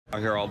I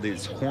hear all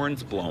these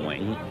horns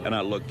blowing, and I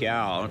look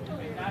out,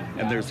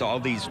 and there's all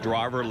these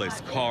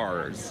driverless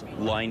cars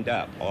lined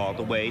up all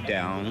the way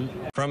down.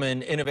 From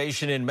an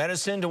innovation in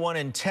medicine to one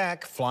in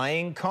tech,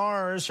 flying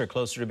cars are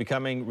closer to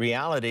becoming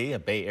reality. A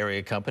Bay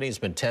Area company has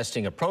been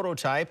testing a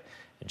prototype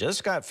and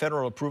just got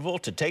federal approval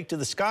to take to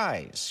the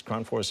skies.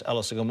 KRON 4's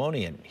Ella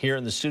Sigomonian here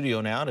in the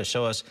studio now to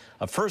show us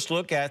a first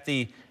look at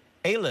the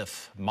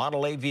ALIF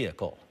Model A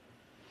vehicle.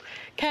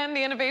 Ken,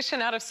 the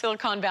innovation out of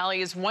Silicon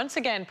Valley is once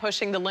again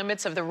pushing the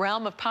limits of the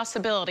realm of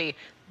possibility.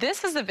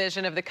 This is the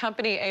vision of the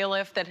company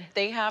ALIF that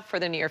they have for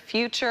the near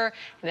future.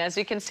 And as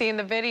you can see in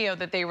the video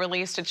that they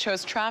released, it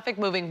shows traffic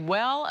moving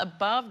well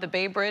above the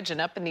Bay Bridge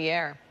and up in the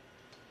air.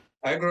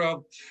 I grew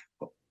up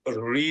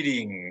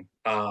reading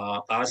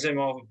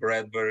Asimov,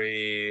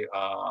 Bradbury,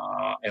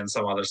 and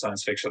some other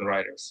science fiction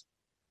writers.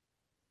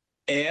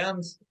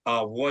 And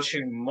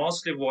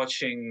mostly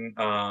watching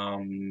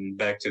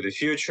Back to the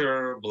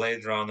Future,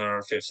 Blade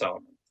Runner, Fifth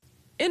Element.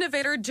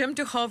 Innovator Jim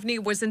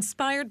Duchovny was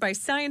inspired by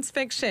science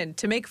fiction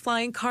to make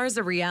flying cars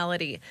a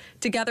reality.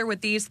 Together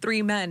with these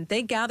three men,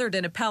 they gathered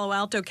in a Palo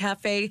Alto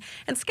cafe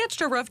and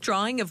sketched a rough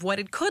drawing of what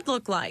it could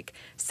look like.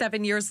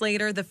 7 years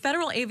later, the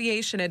Federal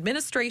Aviation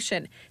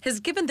Administration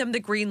has given them the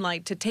green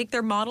light to take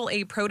their Model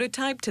A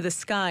prototype to the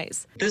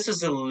skies. This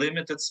is a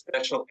limited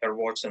special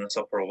airworthiness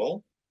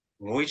approval,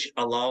 which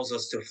allows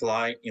us to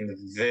fly in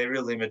very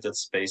limited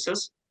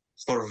spaces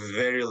for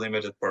very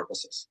limited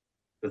purposes.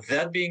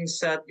 That being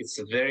said, it's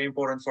very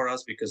important for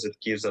us because it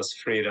gives us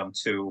freedom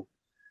to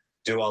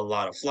do a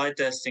lot of flight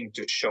testing,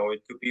 to show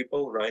it to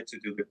people, right, to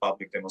do the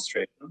public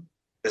demonstration.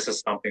 This is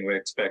something we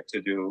expect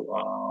to do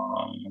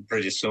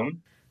pretty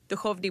soon.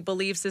 Duchovny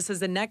believes this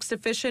is the next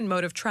efficient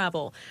mode of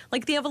travel,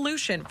 like the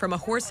evolution from a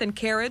horse and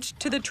carriage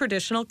to the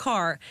traditional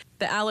car.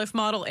 The ALIF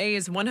Model A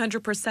is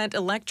 100%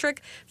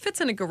 electric,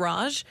 fits in a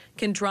garage,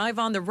 can drive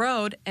on the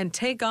road, and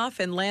take off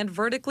and land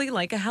vertically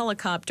like a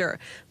helicopter,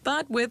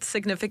 but with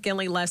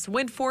significantly less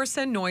wind force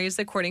and noise,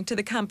 according to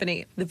the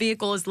company. The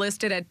vehicle is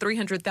listed at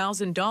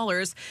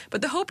 $300,000,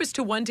 but the hope is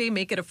to one day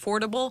make it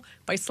affordable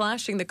by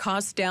slashing the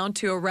cost down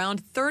to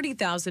around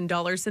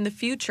 $30,000 in the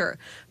future.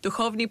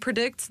 Duchovny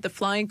predicts the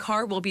flying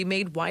car will be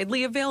made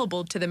widely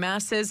available to the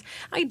masses,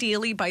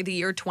 ideally by the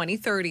year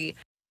 2030.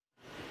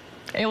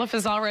 ALIF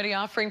is already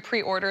offering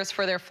pre-orders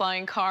for their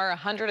flying car,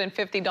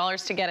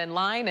 $150 to get in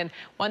line and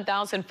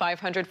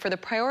 $1,500 for the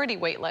priority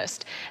wait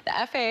list. The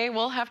FAA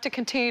will have to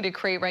continue to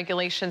create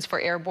regulations for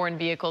airborne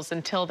vehicles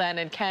until then.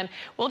 And Ken,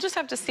 we'll just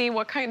have to see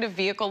what kind of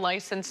vehicle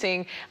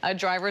licensing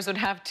drivers would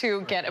have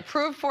to get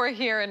approved for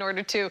here in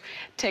order to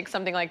take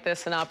something like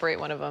this and operate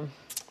one of them.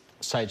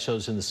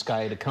 Sideshows in the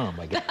sky to come,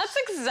 I guess. That's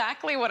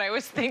exactly what I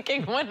was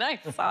thinking when I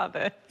saw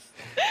this.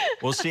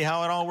 We'll see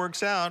how it all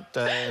works out.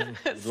 Love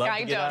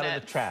to get out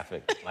of the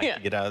traffic. To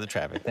get out of the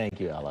traffic. Thank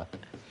you, Ella.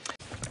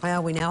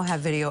 Well, we now have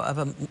video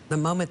of the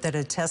moment that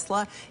a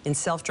Tesla in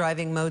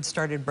self-driving mode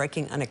started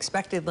braking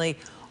unexpectedly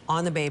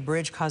on the Bay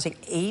Bridge, causing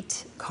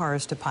 8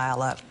 cars to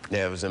pile up.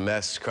 Yeah, it was a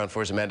mess. KRON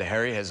 4's Amanda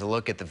Harry has a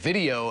look at the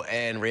video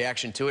and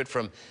reaction to it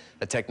from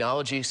a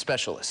technology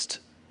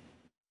specialist.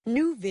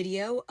 New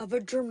video of a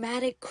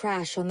dramatic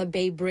crash on the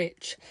Bay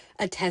Bridge.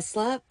 A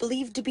Tesla,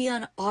 believed to be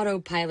on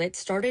autopilot,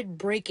 started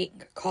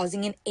braking,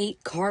 causing an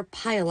 8-car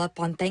pileup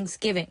on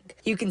Thanksgiving.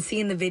 You can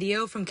see in the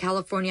video from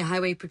California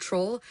Highway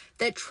Patrol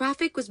that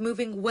traffic was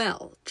moving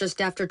well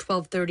just after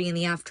 12:30 in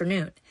the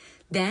afternoon.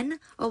 Then,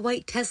 a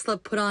white Tesla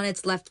put on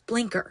its left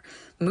blinker,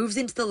 moves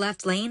into the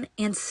left lane,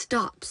 and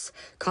stops,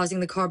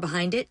 causing the car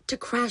behind it to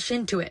crash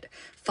into it,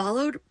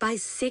 followed by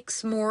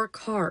 6 more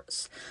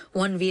cars.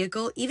 One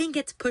vehicle even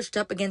gets pushed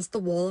up against the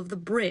wall of the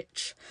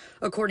bridge.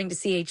 According to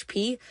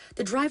CHP,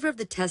 the driver of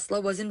the Tesla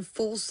was in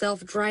full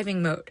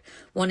self-driving mode.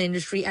 One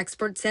industry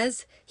expert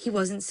says he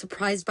wasn't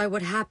surprised by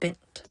what happened.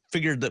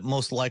 Figured that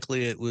most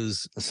likely it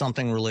was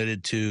something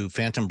related to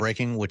phantom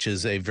braking, which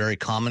is a very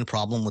common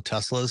problem with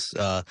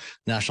Teslas.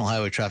 National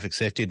Highway Traffic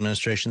Safety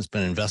Administration has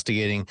been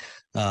investigating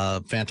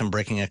phantom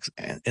braking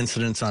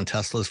incidents on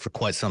Teslas for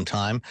quite some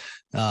time.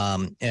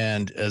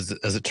 And as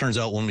it turns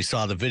out, when we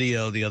saw the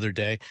video the other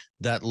day,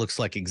 that looks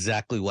like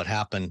exactly what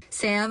happened.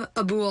 Sam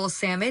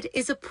Abu-al-Samid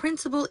is a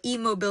principal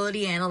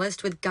e-mobility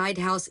analyst with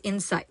Guidehouse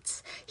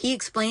Insights. He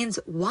explains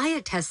why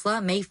a Tesla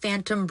may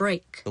phantom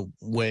brake. The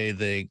way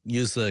they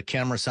use the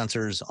camera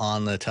sensors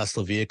on the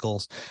Tesla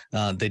vehicles,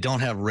 they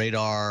don't have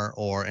radar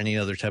or any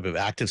other type of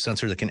active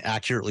sensor that can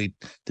accurately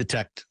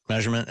detect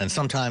measurement. And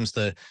sometimes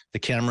the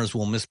cameras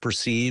will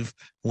misperceive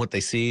what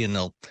they see, and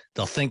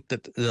they'll think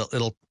that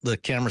the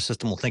camera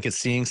system will think it's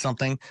seeing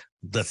something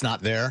that's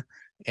not there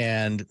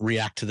and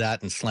react to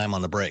that and slam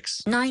on the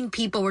brakes. 9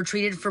 people were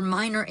treated for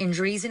minor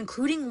injuries,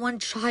 including one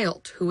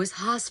child who was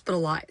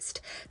hospitalized.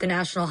 The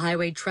National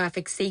Highway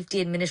Traffic Safety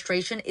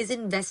Administration is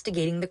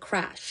investigating the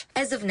crash.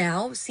 As of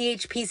now,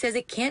 CHP says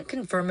it can't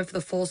confirm if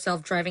the full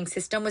self-driving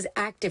system was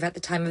active at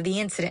the time of the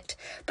incident,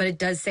 but it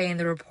does say in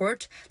the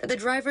report that the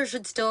driver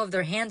should still have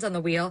their hands on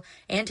the wheel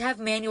and have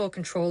manual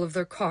control of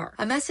their car.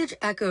 A message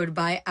echoed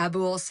by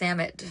Abu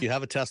al-Samid. If you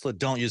have a Tesla,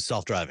 don't use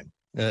self-driving.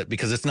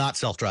 because it's not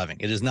self-driving.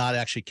 It is not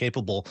actually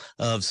capable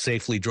of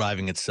safely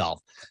driving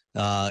itself.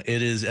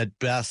 It is at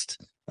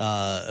best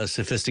a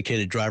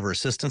sophisticated driver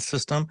assistance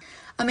system.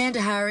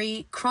 Amanda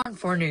Harry, Cron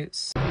 4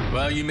 News.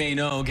 Well, you may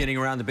know getting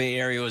around the Bay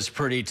Area was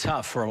pretty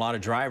tough for a lot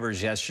of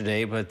drivers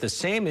yesterday, but the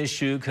same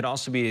issue could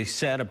also be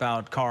said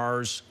about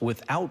cars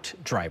without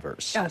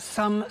drivers.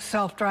 Some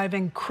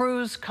self-driving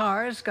cruise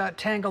cars got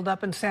tangled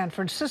up in San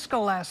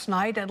Francisco last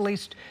night. At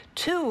least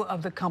 2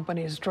 of the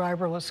company's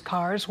driverless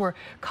cars were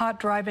caught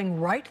driving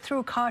right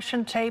through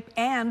caution tape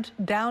and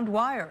downed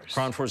wires.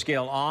 Cron 4's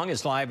Gail Ong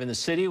is live in the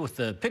city with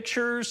the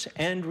pictures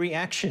and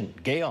reaction.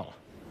 Gail.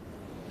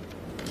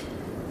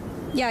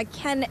 Yeah,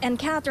 Ken and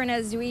Catherine,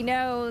 as we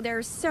know,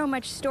 there's so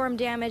much storm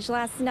damage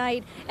last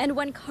night, and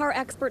one car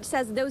expert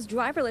says those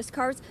driverless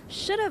cars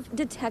should have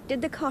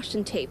detected the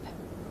caution tape.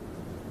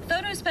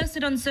 Photos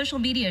posted on social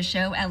media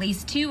show at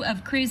least 2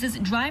 of Cruise's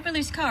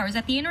driverless cars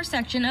at the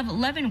intersection of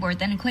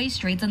Leavenworth and Clay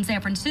Streets in San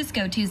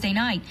Francisco Tuesday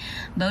night.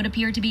 Both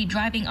appeared to be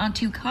driving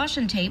onto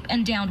caution tape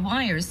and downed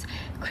wires.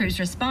 Cruise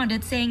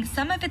responded saying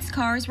some of its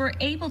cars were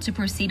able to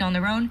proceed on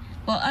their own,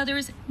 while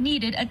others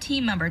needed a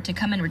team member to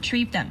come and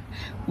retrieve them.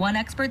 One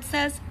expert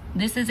says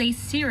this is a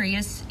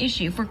serious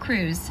issue for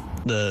Cruise.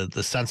 The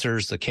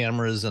sensors, the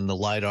cameras, and the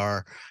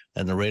LiDAR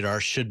and the radar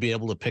should be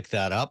able to pick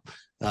that up.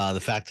 The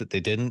fact that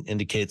they didn't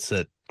indicates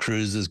that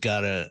Cruise has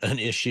got an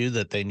issue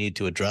that they need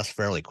to address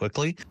fairly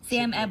quickly.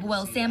 Sam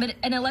Ebwell-Samet,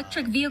 an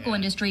electric vehicle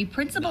industry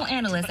principal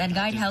analyst at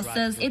Guidehouse,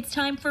 says it's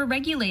time for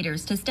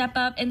regulators to step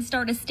up and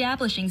start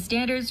establishing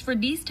standards for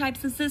these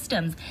types of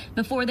systems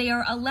before they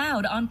are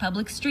allowed on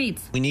public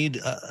streets. We need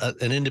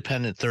an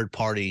independent third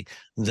party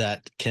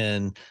that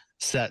can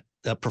set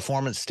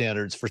performance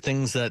standards for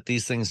things that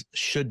these things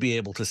should be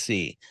able to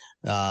see,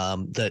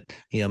 that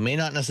may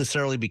not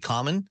necessarily be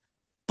common,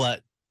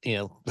 but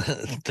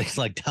things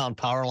like down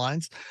power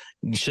lines,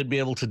 you should be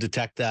able to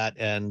detect that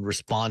and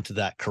respond to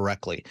that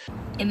correctly.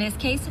 In this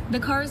case, the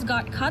cars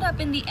got caught up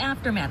in the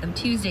aftermath of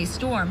Tuesday's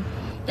storm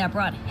that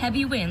brought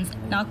heavy winds,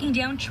 knocking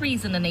down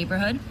trees in the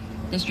neighborhood.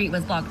 The street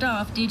was blocked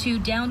off due to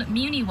downed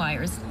muni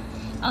wires.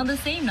 On the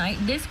same night,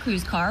 this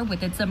cruise car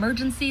with its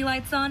emergency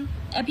lights on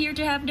appeared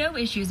to have no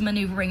issues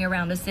maneuvering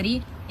around the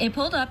city. It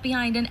pulled up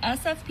behind an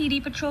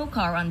SFPD patrol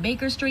car on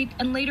Baker Street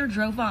and later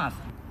drove off.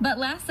 But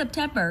last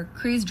September,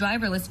 Cruise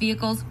driverless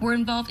vehicles were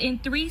involved in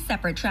 3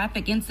 separate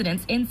traffic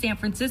incidents in San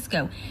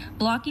Francisco,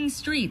 blocking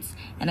streets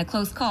and a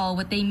close call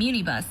with a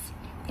minibus.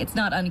 It's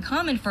not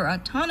uncommon for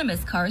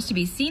autonomous cars to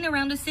be seen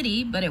around a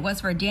city, but it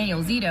was for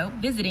Daniel Zito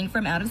visiting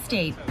from out of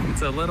state.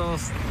 It's a little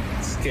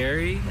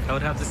scary, I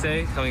would have to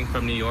say, coming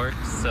from New York.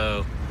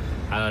 So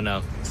I don't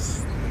know.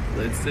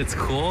 It's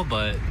cool,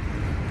 but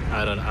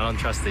I don't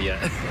trust it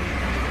yet.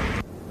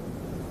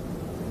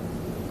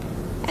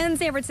 And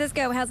San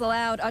Francisco has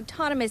allowed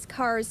autonomous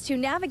cars to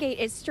navigate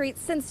its streets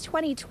since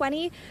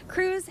 2020.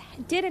 Cruise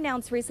did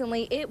announce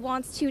recently it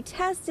wants to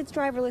test its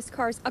driverless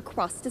cars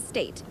across the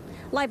state.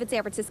 Live in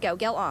San Francisco,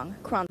 Gail Ong,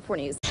 Cron 4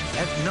 News.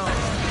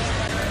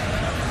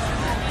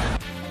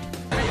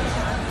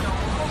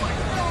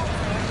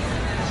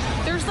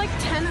 There's like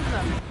 10 of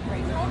them.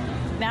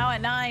 Now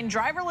at 9,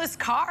 driverless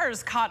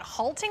cars caught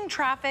halting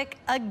traffic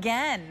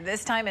again,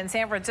 this time in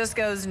San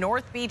Francisco's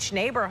North Beach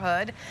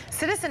neighborhood.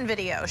 Citizen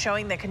video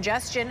showing the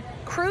congestion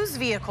cruise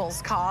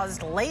vehicles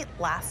caused late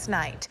last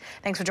night.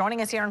 Thanks for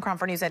joining us here on Cron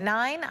 4 News at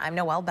 9. I'm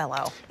Noelle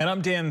Bello. And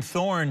I'm Dan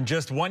Thorne.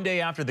 Just one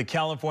day after the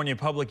California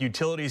Public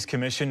Utilities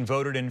Commission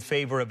voted in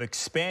favor of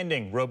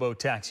expanding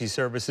robo-taxi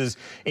services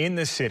in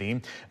the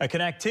city, a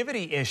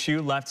connectivity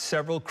issue left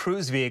several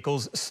cruise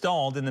vehicles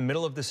stalled in the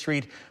middle of the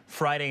street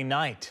Friday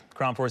night.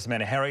 Cron 4's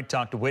Amanda Harry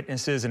talked to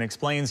witnesses and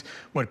explains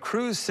what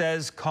Cruise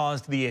says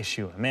caused the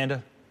issue.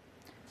 Amanda?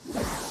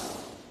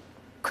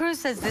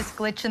 Cruise says this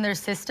glitch in their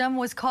system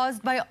was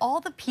caused by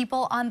all the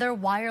people on their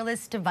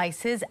wireless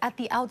devices at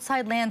the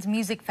Outside Lands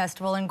Music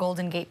Festival in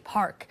Golden Gate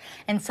Park.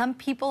 And some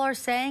people are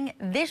saying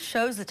this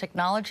shows the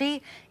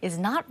technology is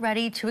not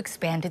ready to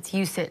expand its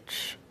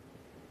usage.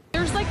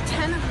 There's like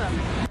 10 of them.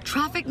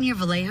 Traffic near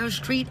Vallejo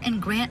Street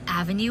and Grant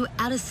Avenue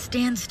at a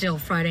standstill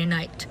Friday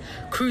night.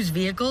 Cruise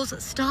vehicles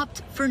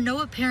stopped for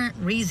no apparent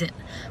reason.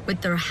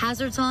 With their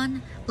hazards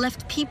on,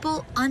 left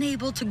people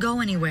unable to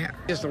go anywhere.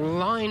 Just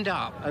lined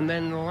up and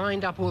then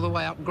lined up all the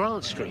way up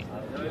Grant Street.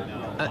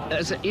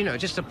 As a,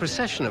 just a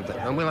procession of them.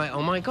 And we're like,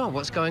 oh my God,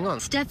 what's going on?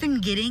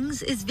 Stephen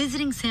Giddings is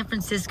visiting San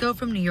Francisco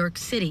from New York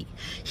City.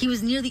 He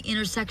was near the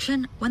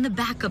intersection when the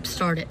backup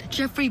started.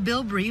 Jeffrey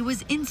Bilbrey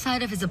was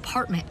inside of his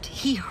apartment.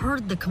 He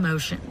heard the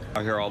commotion.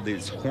 I hear all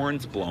these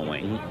horns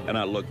blowing, and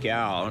I look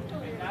out,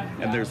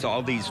 and there's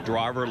all these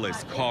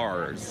driverless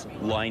cars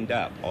lined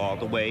up all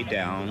the way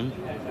down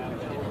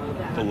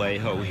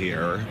Vallejo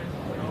here.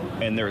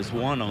 And there's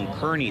one on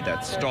Kearney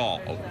that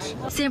stalled.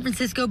 San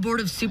Francisco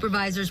Board of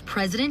Supervisors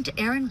President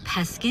Aaron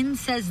Peskin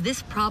says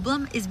this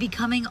problem is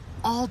becoming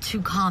all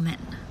too common.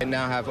 And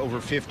now have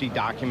over 50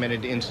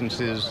 documented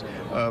instances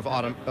of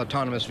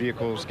autonomous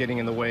vehicles getting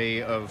in the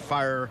way of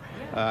fire,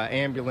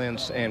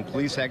 ambulance, and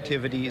police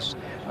activities.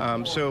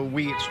 So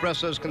we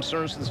express those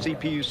concerns to the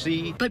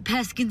CPUC. But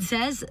Peskin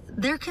says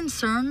their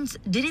concerns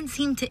didn't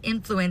seem to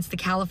influence the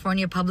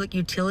California Public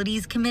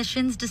Utilities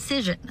Commission's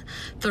decision.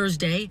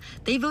 Thursday,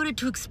 they voted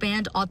to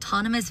expand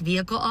autonomous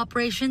vehicle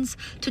operations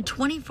to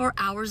 24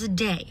 hours a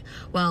day,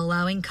 while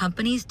allowing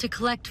companies to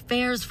collect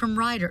fares from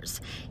riders,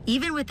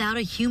 even without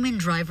a human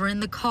driver in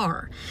the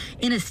car.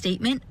 In a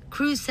statement,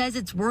 Cruise says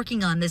it's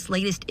working on this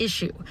latest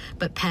issue,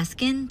 but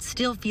Peskin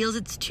still feels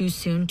it's too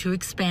soon to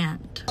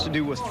expand. To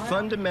do with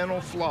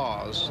fundamental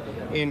flaws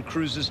in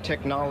Cruise's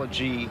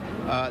technology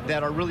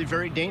that are really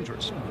very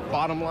dangerous.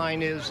 Bottom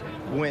line is,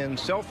 when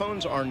cell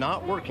phones are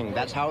not working,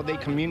 that's how they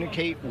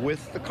communicate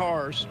with the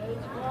cars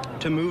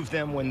to move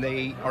them when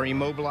they are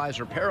immobilized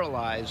or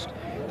paralyzed.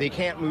 They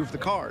can't move the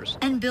cars.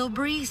 And Bill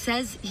Bree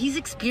says he's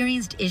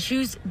experienced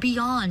issues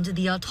beyond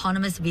the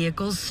autonomous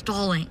vehicles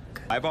stalling.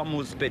 I've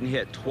almost been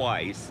hit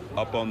twice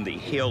up on the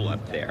hill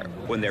up there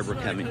when they were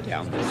coming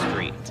down the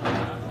street,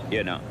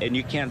 you know, and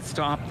you can't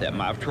stop them.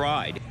 I've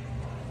tried.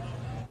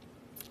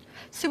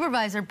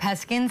 Supervisor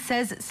Peskin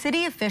says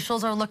city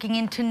officials are looking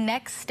into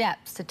next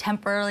steps to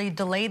temporarily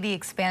delay the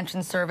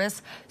expansion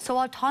service so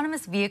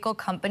autonomous vehicle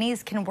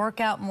companies can work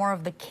out more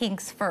of the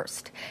kinks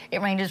first.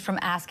 It ranges from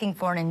asking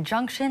for an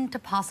injunction to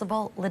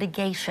possible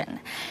litigation.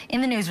 In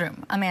the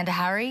newsroom, Amanda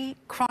Harry,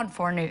 KRON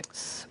 4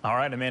 News. All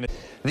right, Amanda.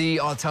 The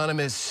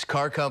autonomous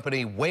car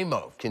company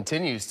Waymo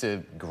continues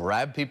to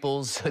grab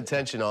people's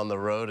attention on the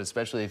road,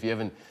 especially if you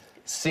haven't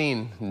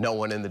seen no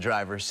one in the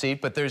driver's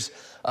seat. But there's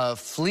a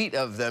fleet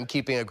of them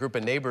keeping a group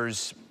of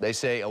neighbors, they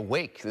say,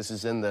 awake. This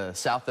is in the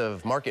south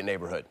of Market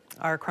neighborhood.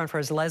 Our KRON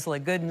 4's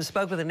Leslie Gooden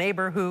spoke with a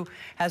neighbor who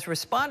has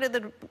responded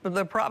to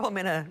the problem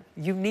in a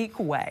unique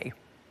way.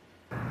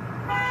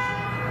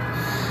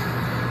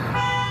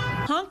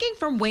 Honking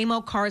from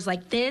Waymo cars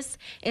like this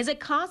is a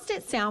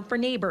constant sound for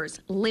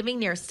neighbors living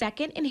near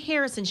 2nd and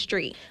Harrison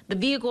Street. The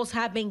vehicles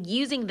have been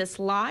using this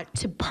lot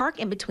to park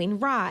in between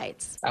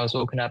rides. I was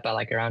woken up at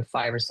like around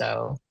 5 or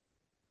so,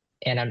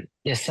 and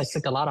it's just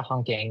like a lot of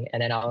honking.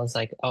 And then I was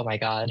like, oh my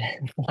God,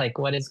 like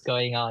what is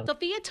going on?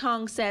 Sophia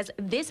Tong says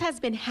this has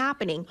been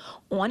happening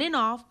on and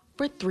off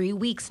for 3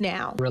 weeks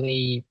now.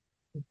 Really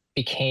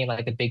became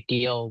like a big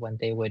deal when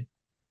they would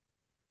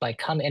like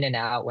come in and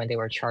out when they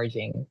were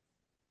charging.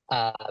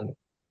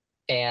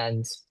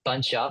 And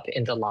bunch up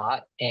in the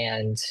lot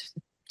and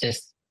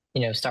just,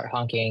 you know, start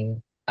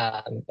honking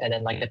and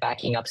then like the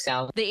backing up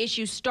sound. The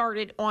issue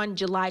started on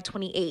July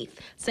 28th.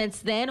 Since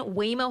then,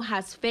 Waymo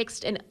has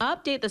fixed and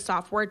updated the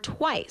software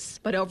twice,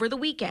 but over the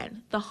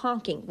weekend, the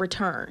honking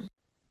returned.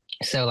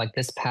 So like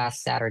this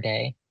past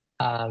Saturday,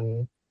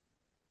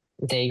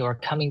 they were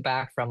coming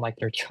back from like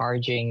their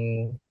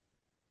charging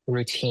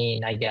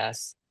routine, I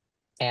guess.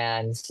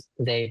 And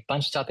they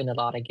bunched up in the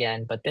lot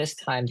again, but this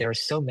time there were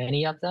so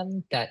many of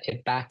them that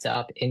it backed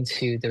up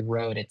into the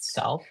road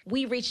itself.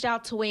 We reached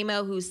out to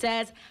Waymo, who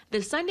says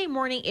the Sunday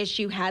morning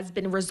issue has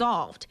been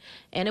resolved,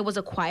 and it was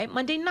a quiet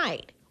Monday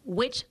night,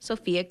 which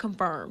Sophia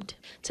confirmed.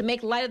 To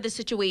make light of the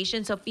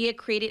situation, Sophia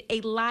created a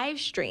live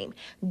stream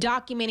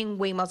documenting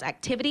Waymo's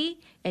activity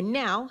and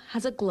now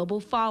has a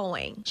global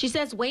following. She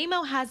says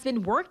Waymo has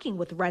been working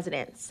with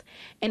residents,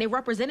 and a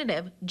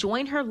representative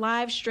joined her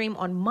live stream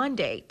on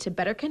Monday to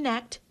better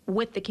connect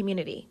with the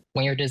community.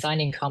 When you're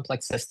designing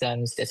complex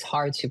systems, it's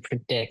hard to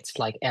predict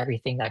like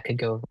everything that could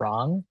go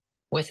wrong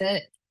with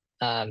it.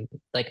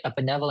 Like a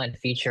benevolent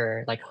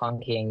feature like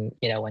honking,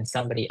 you know, when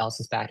somebody else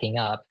is backing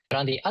up. But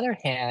on the other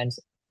hand,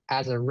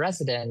 as a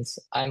resident,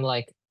 I'm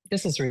like,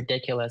 this is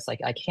ridiculous.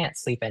 Like, I can't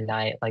sleep at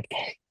night. Like,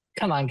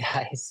 come on,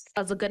 guys.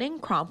 Leslie Gooden,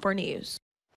 KRON 4 News.